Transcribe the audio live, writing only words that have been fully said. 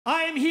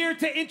I'm here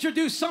to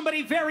introduce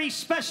somebody very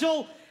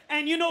special,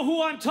 and you know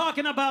who I'm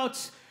talking about.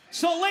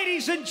 So,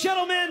 ladies and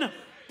gentlemen,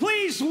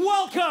 please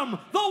welcome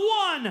the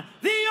one,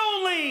 the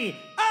only,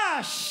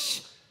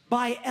 Ash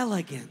by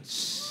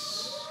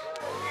Elegance.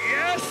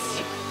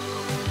 Yes!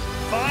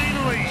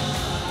 Finally!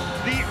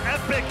 The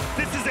epic,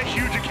 this is a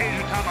huge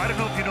occasion, Tom. I don't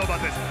know if you know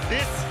about this.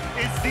 This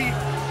is the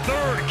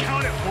third,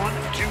 count it, 1,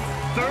 2,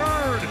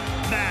 third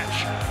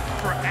match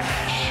for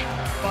Ash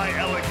by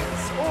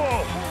Elegance.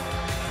 Oh,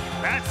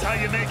 that's how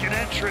you make an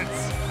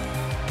entrance.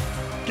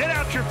 Get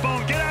out your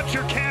phone, get out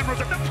your cameras.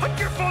 Put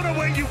your phone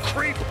away, you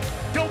creep.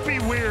 Don't be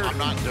weird. I'm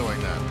not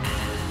doing that.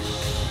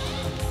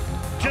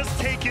 Just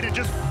take it and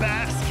just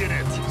bask in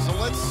it. So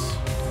let's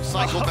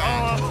cycle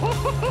back.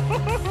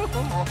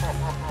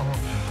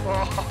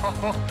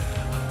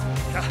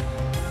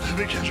 Let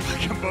me catch my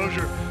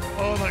composure.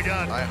 Oh my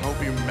God. I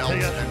hope you melt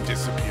and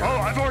disappear.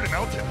 Oh, I've already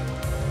melted.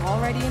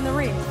 Already in the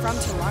ring from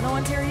Toronto,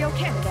 Ontario,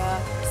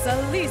 Canada,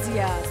 Xia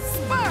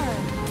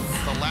Brookside.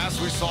 The last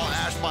we saw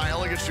Ash by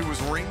Elegance, she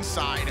was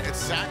ringside at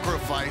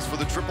Sacrifice for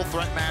the triple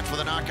threat match for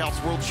the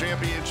Knockouts World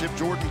Championship.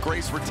 Jordan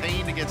Grace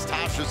retained against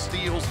Tasha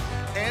Steelz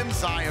and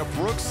Xia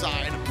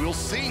Brookside. We'll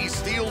see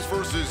Steelz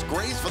versus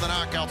Grace for the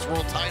Knockouts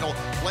World title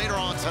later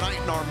on tonight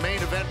in our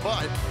main event,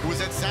 but it was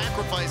at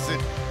Sacrifice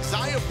that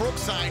Xia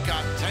Brookside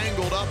got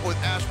tangled up with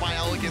Ash by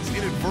Elegance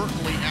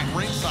inadvertently at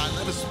ringside.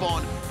 That has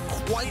spawned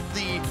quite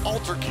the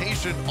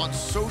altercation on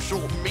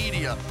social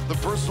media. The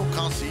personal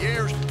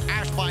concierge,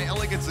 Ash by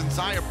Elegance, and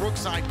Xia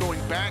Brookside going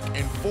back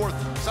and forth.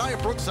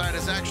 Xia Brookside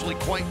is actually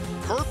quite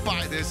hurt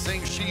by this,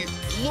 saying she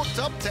looked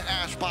up to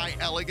Ash by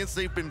Elegance.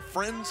 They've been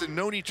friends and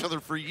known each other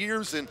for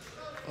years, and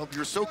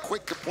you're so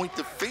quick to point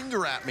the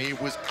finger at me. It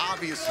was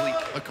obviously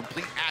a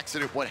complete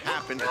accident what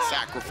happened at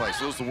Sacrifice.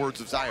 Those are the words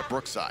of Xia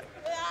Brookside.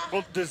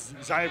 Well, does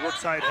Xia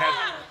Brookside have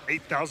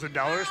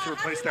 $8,000 to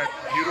replace that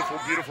beautiful,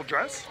 beautiful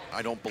dress?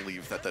 I don't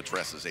believe that that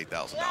dress is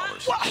 $8,000.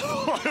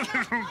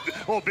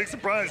 Oh, big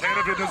surprise.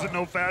 Hannah doesn't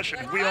know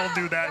fashion. We all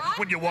knew that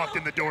when you walked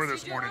in the door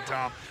this morning,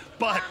 Tom.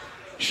 But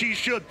she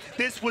should.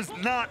 This was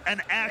not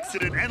an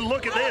accident. And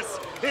look at this.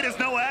 It is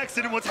no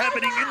accident what's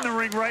happening in the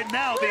ring right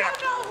now. The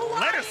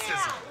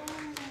athleticism.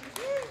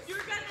 You're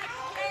gonna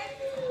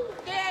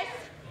kiss this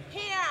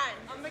hand.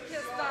 I'm gonna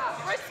kiss that.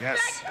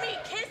 Respect me.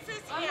 Kiss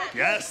his hand.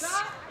 Yes.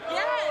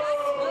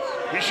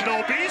 Yes. You should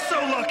all be so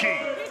lucky.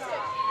 Right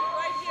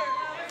here.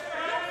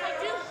 Yes, I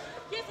do.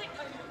 Yes, I do.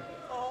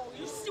 Oh,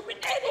 you stupid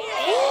idiot.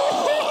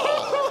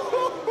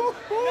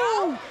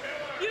 No.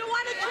 You don't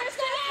want to kiss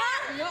it,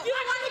 huh? You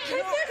don't want to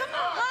kiss it? Come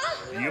on,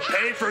 huh? You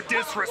paid for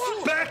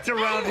disrespect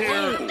around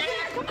here.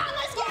 Come on,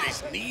 let's go.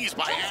 These knees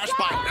by Ash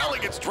by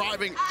Elegance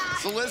driving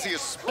Xia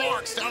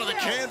Sparks down to the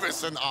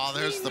canvas, and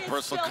there's the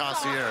personal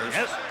concierge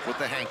with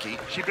the hanky.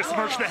 She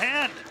besmirched the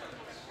hand.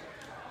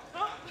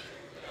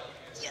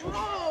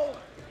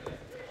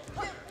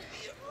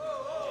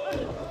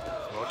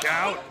 Look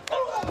out.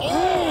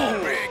 Oh,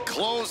 big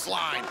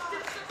clothesline.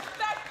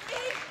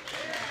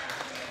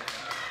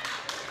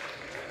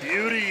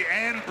 Beauty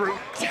and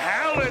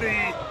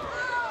brutality.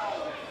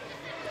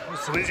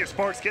 Xia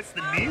Sparks gets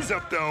the knees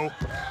up though.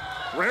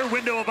 Rare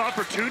window of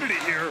opportunity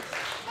here.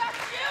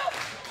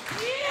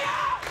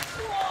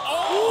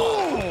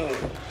 Oh!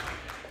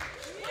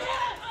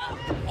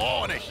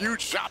 Oh, and a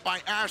huge shot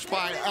by Ash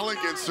by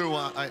Elegance, who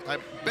I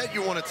bet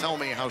you want to tell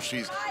me how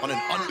she's on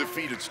an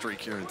undefeated streak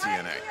here in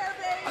TNA.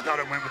 I thought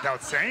it went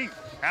without saying.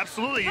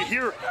 Absolutely,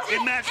 here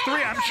in match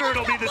 3, I'm sure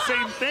it'll be the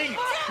same thing.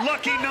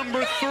 Lucky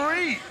number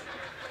 3.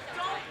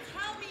 Don't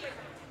tell me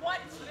what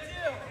to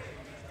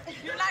do.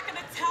 You're not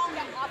gonna tell me.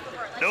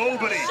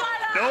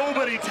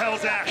 Nobody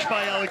tells Ash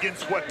by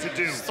Elegance what to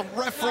do. It's the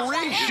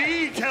referee.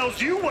 She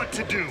tells you what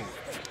to do.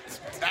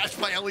 Ash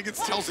by Elegance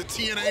tells a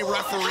TNA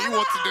referee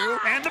what to do.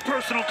 And the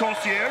personal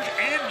concierge,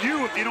 and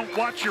you if you don't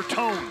watch your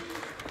tone.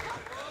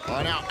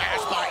 Now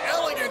Ash by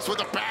Elegance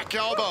with a back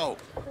elbow.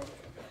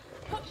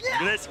 Look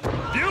at this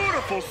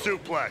beautiful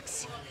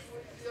suplex.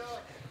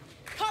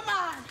 Come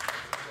on.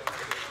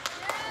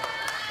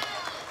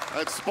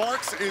 And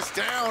Sparks is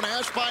down.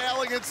 Ash by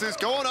Elegance is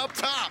going up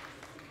top.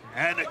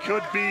 And it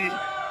could be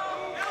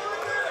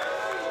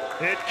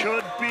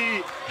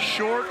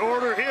short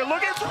order here.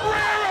 Look, it's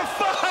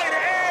rarefied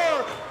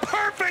air,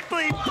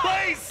 perfectly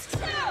placed.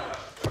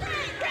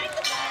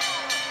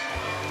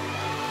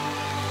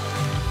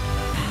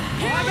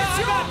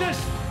 I got this.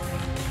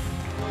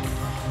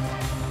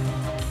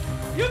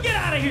 You get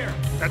out of here.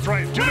 That's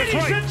right. Ladies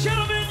and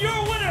gentlemen,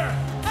 your winner,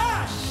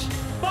 Ash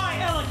by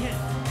Elegance.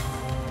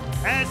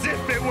 As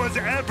if it was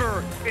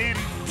ever in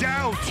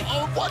doubt.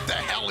 Oh, what the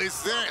hell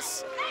is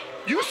this?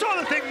 You saw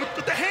the thing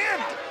with the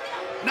hand.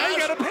 Now you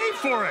gotta pay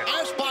for it.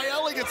 Ash by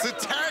Elegance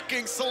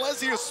attacking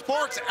Xia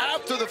Sparks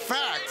after the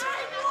fact.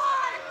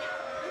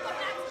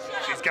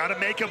 She's got to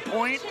make a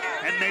point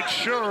and make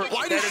sure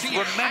Why that does it's she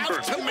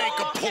remembered. have to make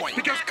a point?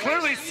 Because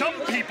clearly some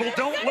people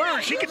don't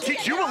learn. She can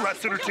teach you a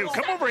lesson or two.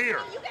 Come over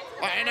here.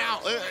 And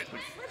now,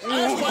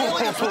 Ash by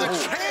Elegance with a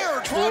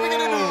chair, driving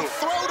it into the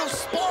throat of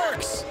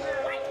Sparks.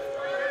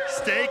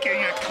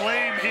 Staking a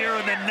claim here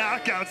in the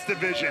Knockouts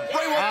division.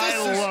 I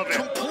love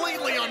it.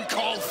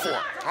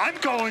 I'm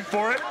going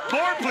for it.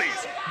 More,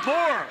 please.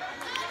 More.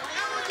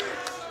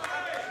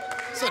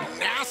 It's a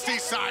nasty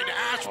side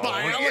Ash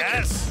by Elegance.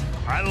 Yes.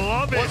 I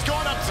love it. What's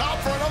going up top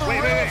for another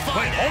wait,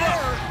 rarefied hold air?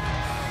 on.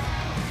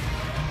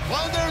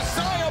 Well, there's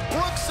Xia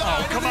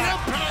Brookside in come the on.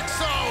 impact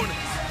zone.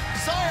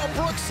 Xia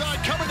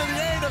Brookside coming to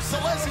the aid of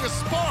Celestia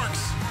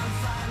Sparks.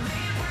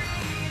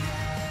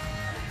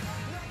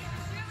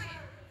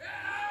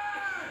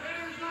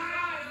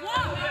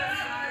 Whoa!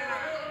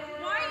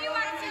 Why are you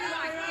acting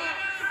like this?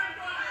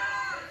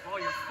 All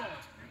your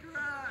fault.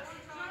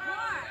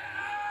 What?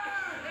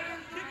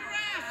 Kick her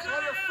ass. It's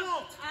all your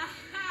fault.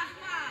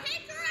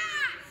 Kick her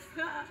ass!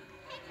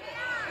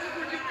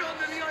 Would you come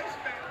to the ice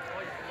man?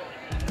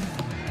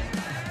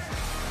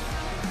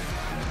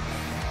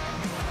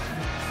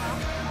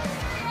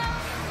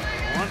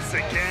 Once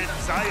again,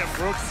 Xia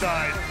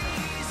Brookside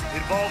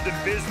involved in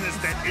business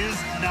that is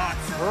not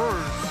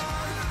hers.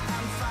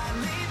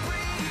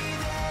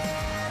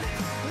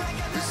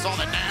 We saw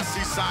the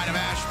nasty side of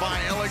Ash by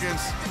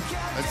Elegance.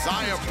 And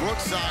Xia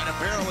Brookside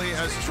apparently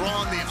has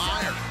drawn the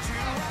ire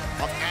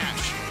of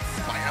Ash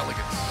by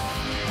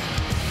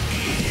Elegance.